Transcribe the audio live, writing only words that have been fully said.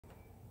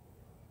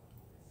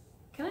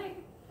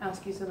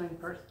ask you something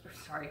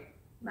sorry,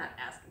 not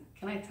asking.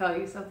 Can I tell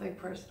you something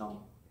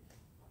personal?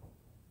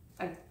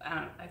 I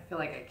feel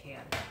like I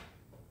can.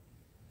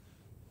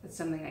 It's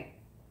something I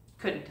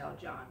couldn't tell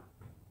John.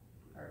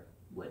 Or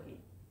wouldn't,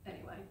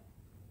 anyway.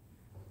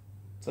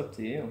 It's up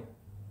to you.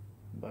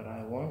 But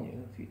I warn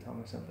you, if you tell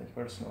me something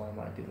personal, I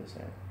might do the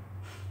same.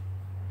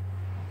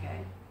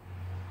 Okay.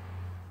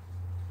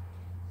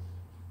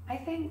 I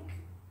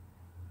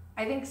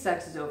think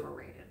sex is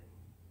overrated.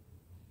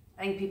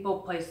 I think people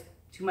place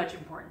too much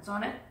importance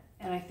on it,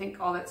 and I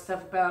think all that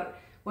stuff about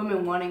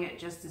women wanting it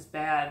just as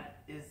bad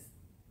is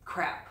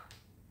crap.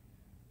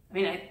 I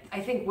mean,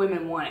 I think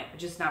women want it, but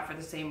just not for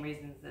the same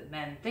reasons that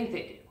men think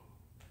they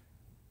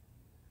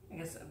do. I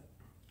guess I'm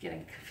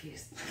getting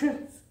confused.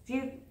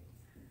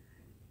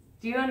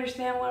 Do you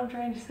understand what I'm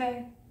trying to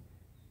say?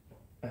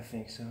 I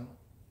think so.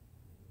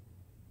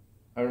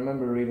 I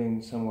remember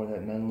reading somewhere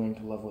that men learn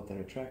to love what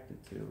they're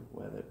attracted to,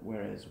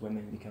 whereas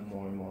women become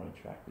more and more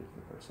attracted to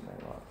the person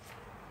they love.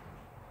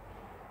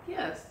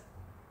 Yes.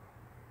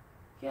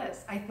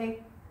 Yes, I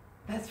think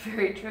that's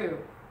very true.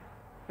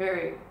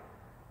 Very.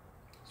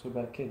 So what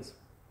about kids?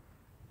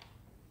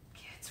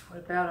 Kids, what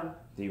about them?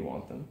 Do you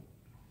want them?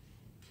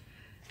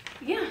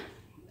 Yeah,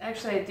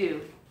 actually I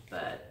do,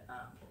 but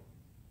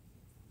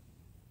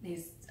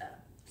he's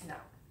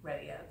not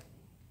ready yet.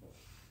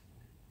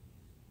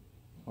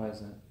 Why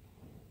is that?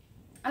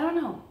 I don't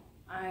know.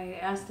 I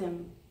asked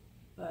him,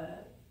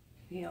 but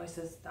he always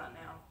says not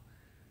now.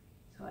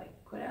 So I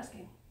quit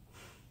asking.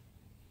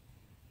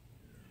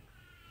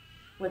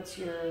 What's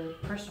your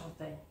personal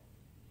thing?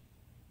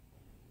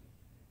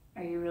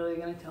 Are you really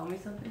going to tell me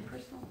something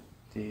personal?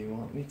 Do you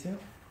want me to?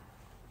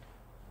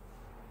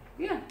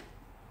 Yeah.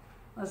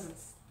 Unless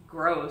it's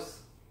gross,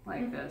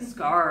 like a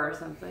scar or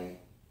something.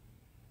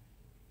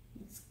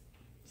 It's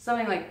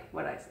something like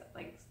what I said,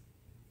 like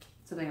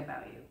something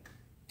about you.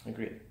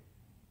 Agreed.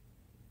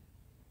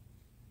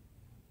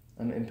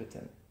 I'm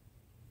impotent.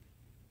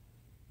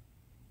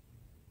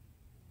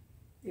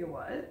 You're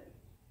what?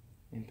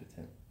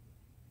 Impotent.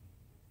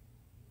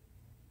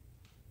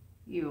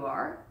 You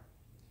are?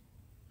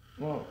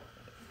 Well,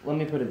 let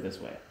me put it this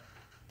way.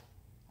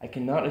 I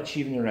cannot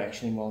achieve an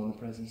erection while in the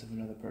presence of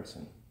another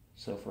person.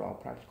 So for all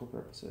practical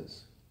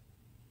purposes,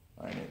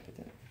 I'm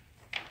impotent.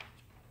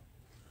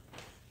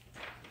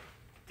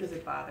 Does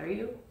it bother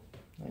you?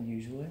 Not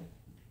usually.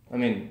 I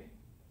mean,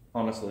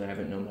 honestly, I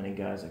haven't known many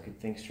guys that could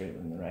think straight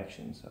with an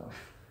erection, so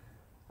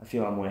I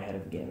feel I'm way ahead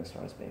of the game as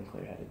far as being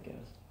clear-headed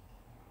goes.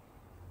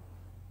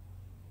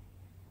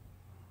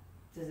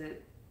 Does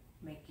it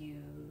make you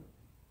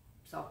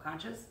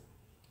self-conscious?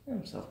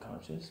 I'm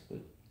self-conscious, but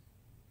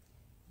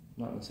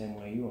not in the same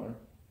way you are.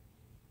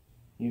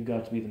 You've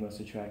got to be the most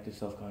attractive,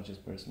 self-conscious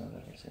person I've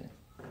ever seen.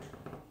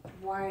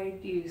 Why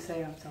do you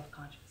say I'm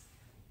self-conscious?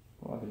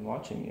 Well, I've been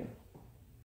watching you.